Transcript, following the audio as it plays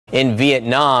in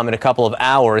Vietnam in a couple of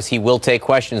hours. He will take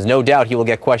questions. No doubt he will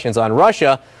get questions on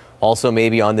Russia. Also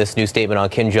maybe on this new statement on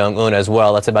Kim Jong-un as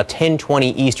well. That's about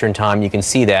 10:20 Eastern time. You can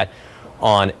see that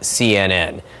on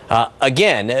CNN.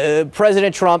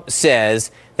 President Trump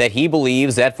says that he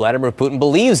believes that Vladimir Putin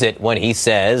believes it when he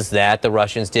says that the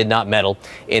Russians did not meddle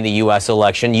in the U.S.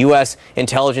 election. U.S.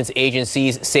 intelligence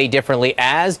agencies say differently,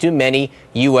 as do many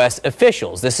U.S.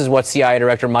 officials. This is what CIA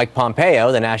Director Mike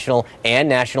Pompeo, the National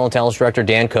Intelligence Director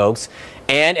Dan Coats,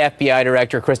 and FBI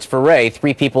Director Christopher Wray,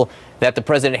 three people that the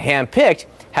president handpicked,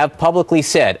 have publicly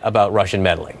said about Russian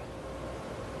meddling.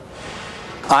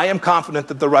 I am confident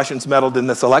that the Russians meddled in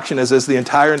this election, as is the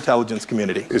entire intelligence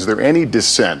community. Is there any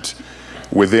dissent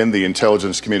within the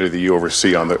intelligence community that you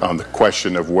oversee on the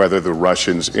question of whether the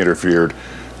Russians interfered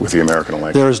with the American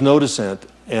election? There is no dissent,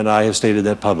 and I have stated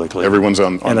that publicly. Everyone's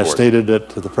on board. And I've stated it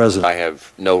to the president. I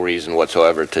have no reason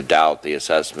whatsoever to doubt the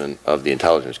assessment of the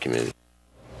intelligence community.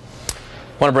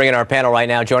 I want to bring in our panel right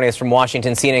now. Joining us from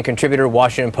Washington, CNN contributor,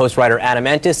 Washington Post writer Adam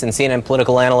Entis, and CNN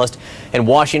political analyst and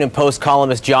Washington Post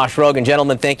columnist Josh Rogan.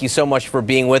 Gentlemen, thank you so much for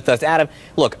being with us. Adam,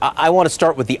 look, I want to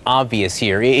start with the obvious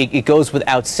here. It goes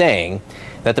without saying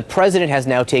that the president has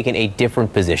now taken a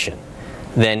different position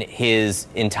than his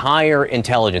entire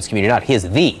intelligence community, not his,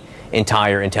 the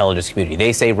entire intelligence community.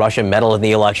 They say Russia meddled in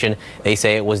the election. They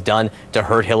say it was done to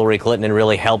hurt Hillary Clinton and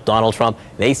really help Donald Trump.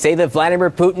 They say that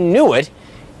Vladimir Putin knew it.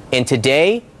 And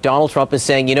today, Donald Trump is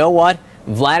saying, you know what?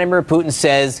 Vladimir Putin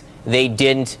says they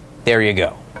didn't. There you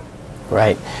go.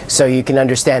 Right. So you can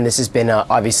understand this has been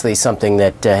obviously something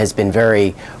that has been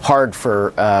very hard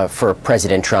for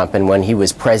President Trump. And when he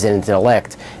was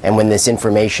president-elect, and when this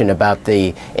information about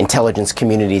the intelligence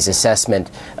community's assessment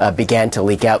began to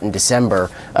leak out in December,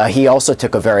 he also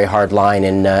took a very hard line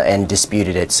and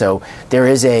disputed it. So there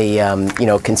is a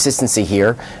consistency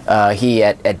here. He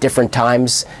at different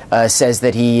times says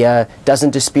that he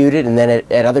doesn't dispute it, and then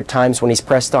at other times when he's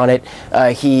pressed on it,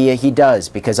 he does,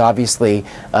 because obviously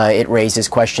it raises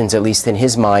questions, at least in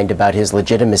his mind, about his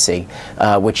legitimacy,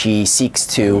 which he seeks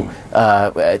to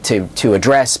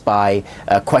address by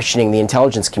questioning the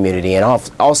intelligence community, and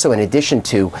also in addition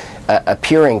to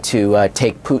appearing to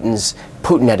take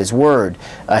Putin at his word,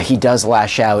 he does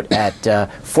lash out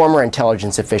at former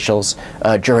intelligence officials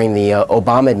during the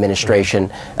Obama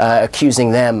administration,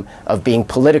 accusing them of being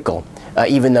political,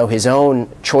 even though his own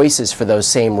choices for those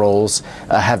same roles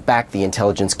have backed the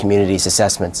intelligence community's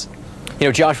assessments. You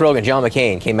know, Josh Rogan, John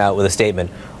McCain came out with a statement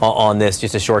on this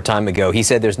just a short time ago. He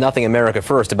said there's nothing America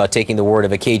first about taking the word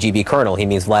of a KGB colonel, he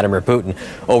means Vladimir Putin,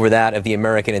 over that of the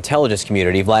American intelligence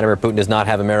community. Vladimir Putin does not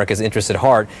have America's interests at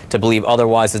heart. To believe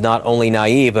otherwise is not only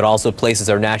naive, but also places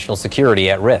our national security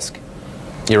at risk.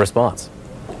 Your response?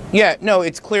 Yeah, no,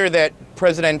 it's clear that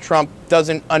President Trump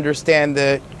doesn't understand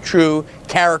the true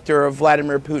character of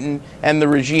Vladimir Putin and the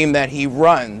regime that he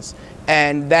runs.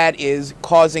 And that is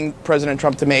causing President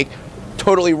Trump to make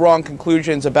totally wrong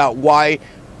conclusions about why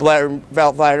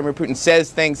Vladimir Putin says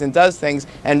things and does things,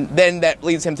 and then that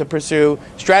leads him to pursue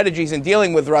strategies in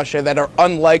dealing with Russia that are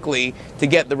unlikely to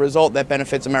get the result that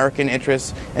benefits American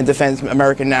interests and defends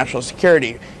American national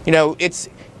security. You know, it's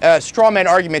a straw man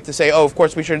argument to say, oh, of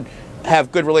course we should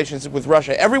have good relations with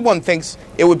Russia. Everyone thinks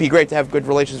it would be great to have good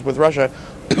relations with Russia.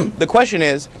 The question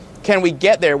is, can we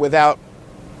get there without,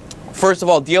 first of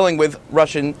all, dealing with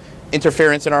Russian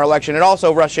interference in our election, and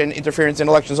also Russian interference in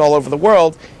elections all over the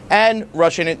world, and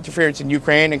Russian interference in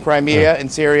Ukraine and Crimea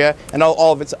and Syria and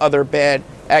all of its other bad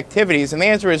activities? And the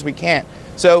answer is we can't.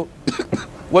 So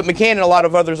what McCain and a lot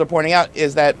of others are pointing out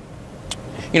is that,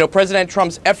 you know, President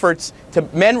Trump's efforts to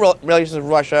mend relations with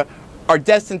Russia are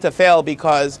destined to fail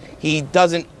because he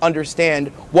doesn't understand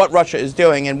what Russia is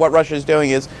doing, and what Russia is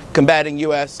doing is combating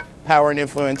U.S. power and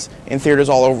influence in theaters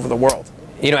all over the world.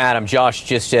 You know, Adam, Josh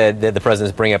just said that the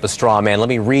president's bringing up a straw man. Let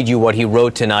me read you what he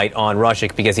wrote tonight on Russia,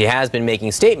 because he has been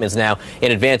making statements now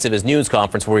in advance of his news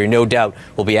conference where he no doubt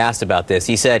will be asked about this.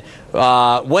 He said,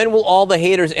 when will all the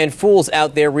haters and fools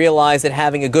out there realize that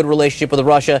having a good relationship with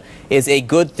Russia is a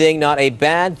good thing, not a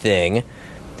bad thing?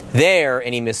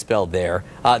 And he misspelled there,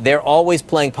 they're always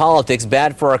playing politics,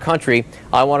 bad for our country.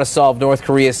 I want to solve North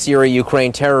Korea, Syria,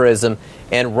 Ukraine terrorism,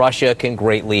 and Russia can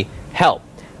greatly help.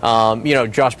 You know,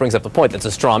 Josh brings up the point that's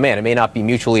a straw man. It may not be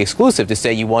mutually exclusive to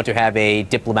say you want to have a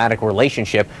diplomatic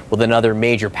relationship with another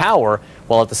major power,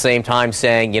 while at the same time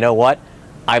saying, you know what,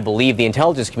 I believe the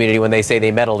intelligence community when they say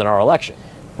they meddled in our election.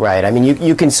 Right. I mean,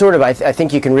 you can sort of, I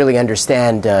think you can really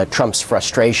understand Trump's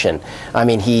frustration. I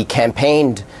mean, he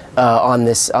campaigned on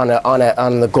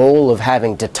the goal of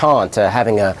having détente,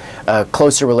 having a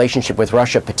closer relationship with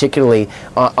Russia, particularly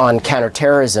on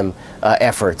counterterrorism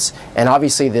efforts. And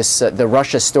obviously the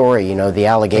Russia story, you know, the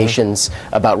allegations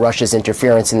about Russia's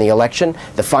interference in the election,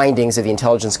 the findings of the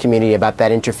intelligence community about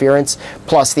that interference,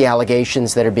 plus the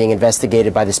allegations that are being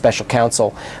investigated by the special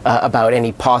counsel about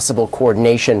any possible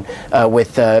coordination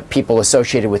with people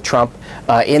associated with Trump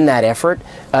in that effort,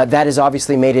 that has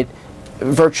obviously made it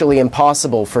virtually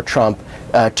impossible for Trump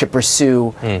to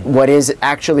pursue what is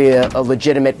actually a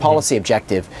legitimate policy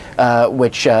objective,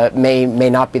 which may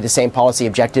not be the same policy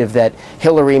objective that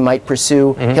Hillary might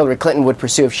pursue, Hillary Clinton would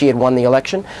pursue if she had won the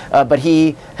election. But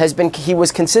he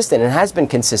was consistent and has been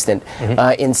consistent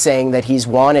in saying that he's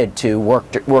wanted to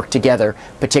work together,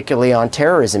 particularly on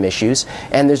terrorism issues.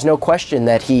 And there's no question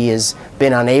that he has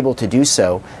been unable to do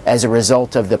so as a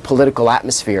result of the political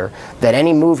atmosphere, that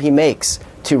any move he makes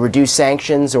to reduce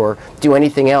sanctions or do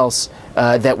anything else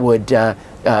that would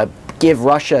give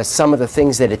Russia some of the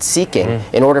things that it's seeking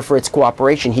in order for its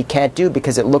cooperation, he can't do,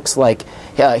 because it looks like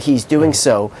he's doing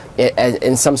so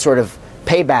in some sort of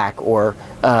payback or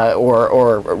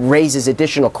raises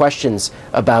additional questions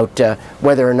about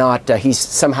whether or not he's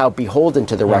somehow beholden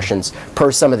to the Russians,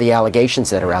 per some of the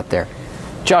allegations that are out there.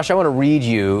 Josh, I want to read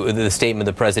you the statement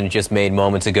the president just made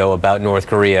moments ago about North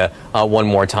Korea one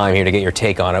more time here to get your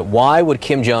take on it. Why would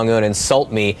Kim Jong-un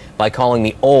insult me by calling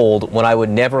me old when I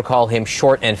would never call him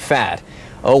short and fat?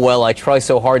 Oh, well, I try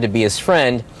so hard to be his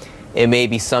friend. It may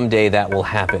be someday that will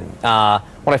happen.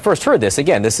 When I first heard this,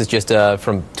 again, this is just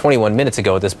from 21 minutes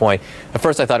ago at this point, at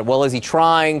first I thought, well, is he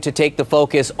trying to take the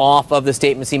focus off of the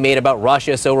statements he made about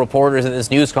Russia so reporters at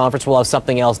this news conference will have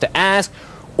something else to ask?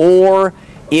 Or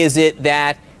is it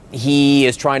that he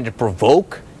is trying to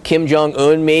provoke Kim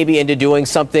Jong-un maybe into doing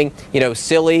something, you know,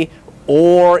 silly?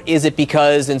 Or is it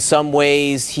because in some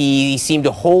ways he seemed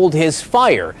to hold his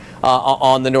fire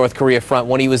on the North Korea front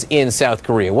when he was in South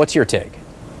Korea? What's your take?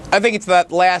 I think it's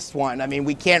that last one. I mean,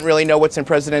 we can't really know what's in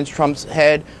President Trump's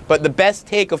head, but the best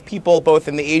take of people both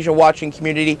in the Asia-watching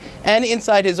community and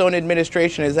inside his own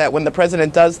administration is that when the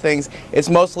president does things, it's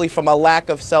mostly from a lack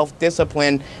of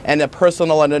self-discipline and a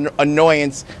personal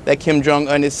annoyance that Kim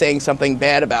Jong-un is saying something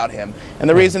bad about him. And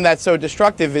the reason that's so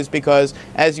destructive is because,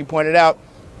 as you pointed out,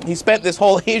 he spent this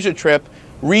whole Asia trip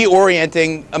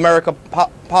reorienting American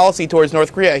policy towards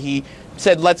North Korea. He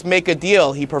said, let's make a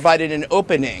deal. He provided an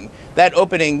opening. That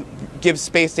opening gives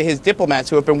space to his diplomats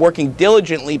who have been working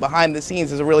diligently behind the scenes.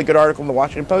 There's a really good article in the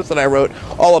Washington Post that I wrote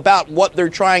all about what they're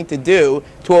trying to do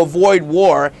to avoid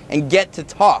war and get to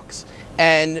talks.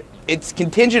 And it's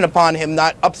contingent upon him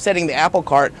not upsetting the apple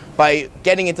cart by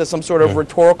getting into some sort of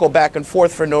rhetorical back and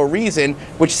forth for no reason,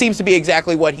 which seems to be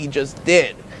exactly what he just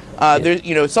did.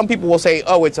 You know, some people will say,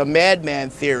 oh, it's a madman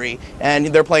theory, and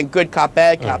they're playing good cop,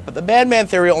 bad cop. But the madman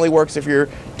theory only works if you're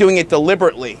doing it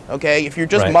deliberately, okay? If you're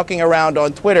just mucking around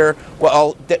on Twitter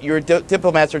while your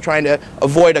diplomats are trying to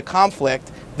avoid a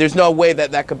conflict, there's no way that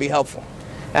that could be helpful.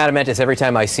 Adam Entis, every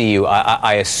time I see you,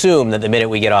 I assume that the minute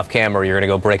we get off camera, you're going to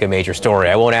go break a major story.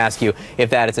 I won't ask you if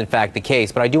that is in fact the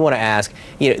case, but I do want to ask,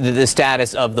 you know, the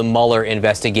status of the Mueller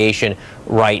investigation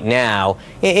right now,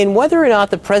 and whether or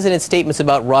not the president's statements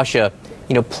about Russia,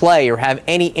 you know, play or have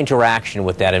any interaction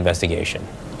with that investigation.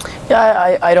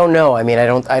 Yeah, I don't know. I mean,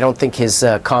 I don't think his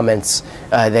comments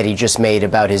that he just made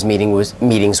about his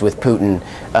meetings with Putin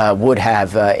would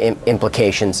have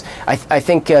implications. I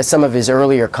think some of his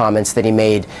earlier comments that he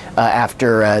made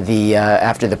after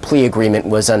the plea agreement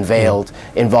was unveiled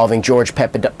involving George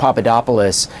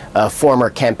Papadopoulos, a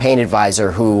former campaign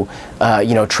advisor who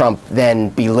you know, Trump then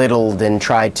belittled and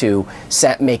tried to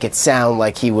make it sound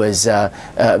like he was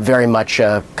very much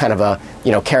kind of a,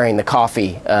 you know, carrying the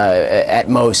coffee at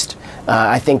most.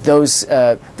 I think those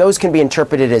can be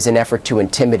interpreted as an effort to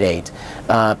intimidate,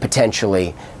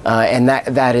 potentially, and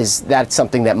that's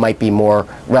something that might be more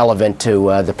relevant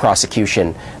to the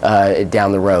prosecution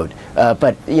down the road.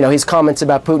 But you know, his comments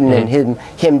about Putin and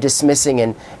him dismissing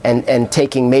and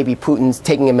taking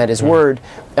taking him at his word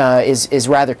is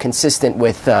rather consistent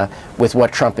with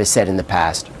what Trump has said in the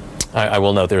past. I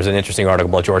will note there's an interesting article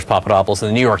about George Papadopoulos in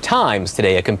the New York Times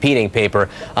today, a competing paper,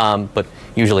 but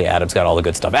usually Adam's got all the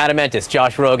good stuff. Adam Entis,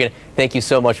 Josh Rogan, thank you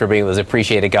so much for being with us.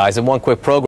 Appreciate it, guys. And one quick program.